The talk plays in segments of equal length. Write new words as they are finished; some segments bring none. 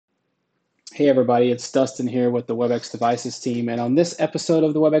Hey everybody, it's Dustin here with the Webex Devices team, and on this episode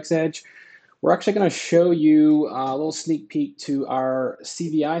of the Webex Edge, we're actually going to show you a little sneak peek to our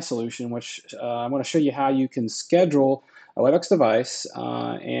CVI solution, which I'm going to show you how you can schedule a Webex device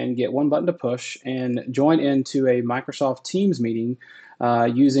and get one button to push and join into a Microsoft Teams meeting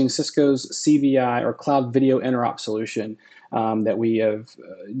using Cisco's CVI or Cloud Video Interop solution that we have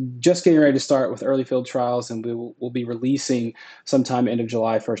just getting ready to start with early field trials, and we'll be releasing sometime end of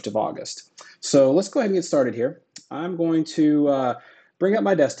July, 1st of August. So let's go ahead and get started here. I'm going to bring up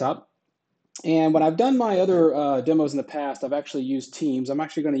my desktop. And when I've done my other demos in the past, I've actually used Teams. I'm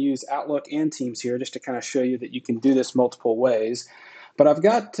actually going to use Outlook and Teams here just to kind of show you that you can do this multiple ways. But I've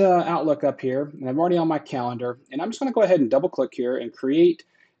got Outlook up here, and I'm already on my calendar. And I'm just going to go ahead and double-click here and create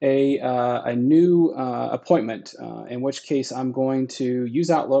a new appointment, in which case I'm going to use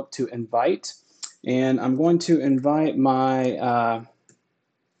Outlook to invite. And I'm going to invite my,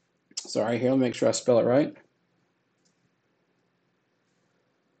 sorry, here, let me make sure I spell it right.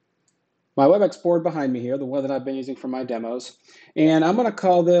 My Webex board behind me here, the one that I've been using for my demos. And I'm going to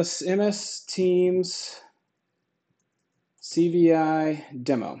call this MS Teams CVI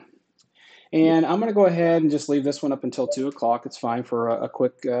Demo. And I'm going to go ahead and just leave this one up until 2 o'clock. It's fine for a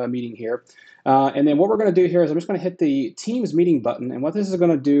quick meeting here. And then what we're going to do here is I'm just going to hit the Teams meeting button. And what this is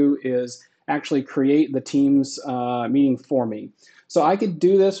going to do is actually create the Teams meeting for me. So I could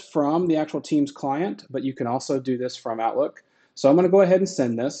do this from the actual Teams client, but you can also do this from Outlook. So I'm going to go ahead and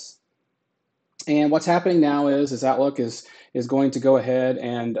send this. And what's happening now is Outlook is going to go ahead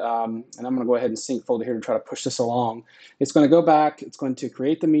and I'm going to go ahead and sync folder here to try to push this along. It's going to go back, it's going to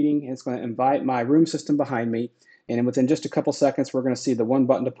create the meeting, and it's going to invite my room system behind me. And within just a couple seconds, we're going to see the one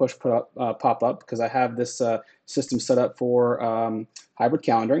button to push pop up because I have this system set up for hybrid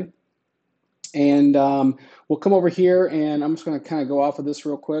calendaring. And we'll come over here, and I'm just going to kind of go off of this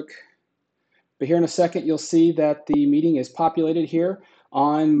real quick. But here in a second, you'll see that the meeting is populated here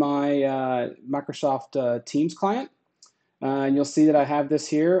on my Microsoft Teams client. And you'll see that I have this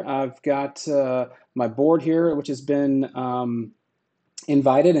here. I've got my board here, which has been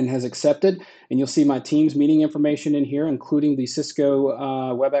invited and has accepted. And you'll see my Teams meeting information in here, including the Cisco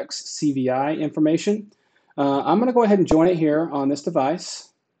Webex CVI information. I'm going to go ahead and join it here on this device.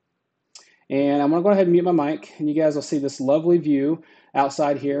 And I'm going to go ahead and mute my mic, and you guys will see this lovely view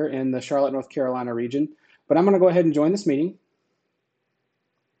outside here in the Charlotte, North Carolina region. But I'm going to go ahead and join this meeting.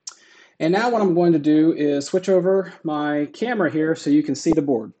 And now what I'm going to do is switch over my camera here so you can see the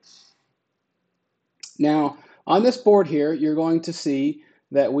board. Now, on this board here, you're going to see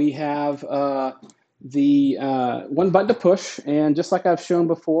that we have the one button to push. And just like I've shown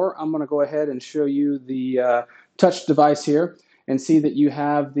before, I'm going to go ahead and show you the touch device here and see that you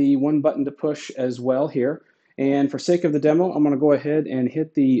have the one button to push as well here. And for sake of the demo, I'm going to go ahead and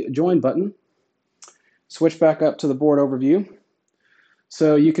hit the join button, switch back up to the board overview.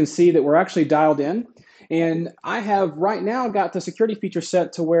 So you can see that we're actually dialed in. And I have right now got the security feature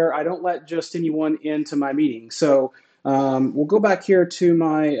set to where I don't let just anyone into my meeting. So we'll go back here to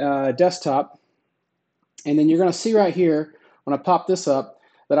my desktop. And then you're going to see right here, when I pop this up,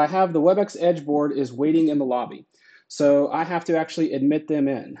 that I have the Webex Edge board is waiting in the lobby. So I have to actually admit them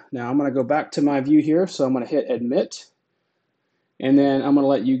in. Now I'm going to go back to my view here. So I'm going to hit admit. And then I'm going to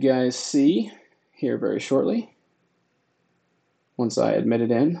let you guys see here very shortly. Once I admit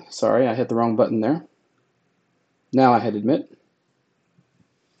it in. Sorry, I hit the wrong button there. Now I hit admit.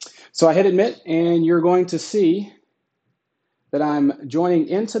 So I hit admit, and you're going to see that I'm joining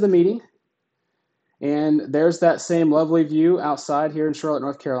into the meeting. And there's that same lovely view outside here in Charlotte,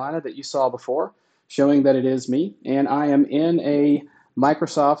 North Carolina that you saw before, showing that it is me. And I am in a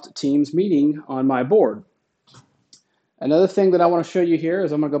Microsoft Teams meeting on my board. Another thing that I want to show you here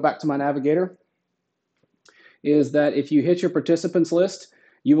is I'm going to go back to my navigator. Is that if you hit your participants list,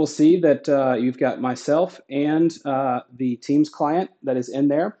 you will see that you've got myself and the Teams client that is in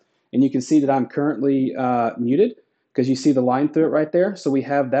there. And you can see that I'm currently muted because you see the line through it right there. So we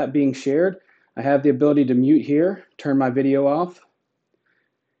have that being shared. I have the ability to mute here, turn my video off.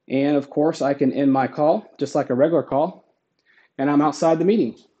 And of course, I can end my call just like a regular call. And I'm outside the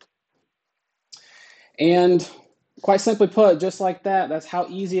meeting. And quite simply put, just like that, that's how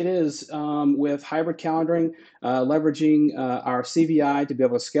easy it is with hybrid calendaring, leveraging our CVI to be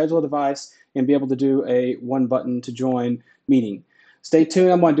able to schedule a device and be able to do a one button to join meeting. Stay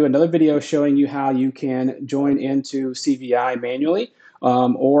tuned. I'm going to do another video showing you how you can join into CVI manually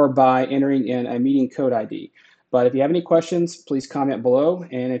or by entering in a meeting code ID. But if you have any questions, please comment below.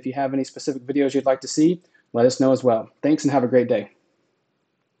 And if you have any specific videos you'd like to see, let us know as well. Thanks and have a great day.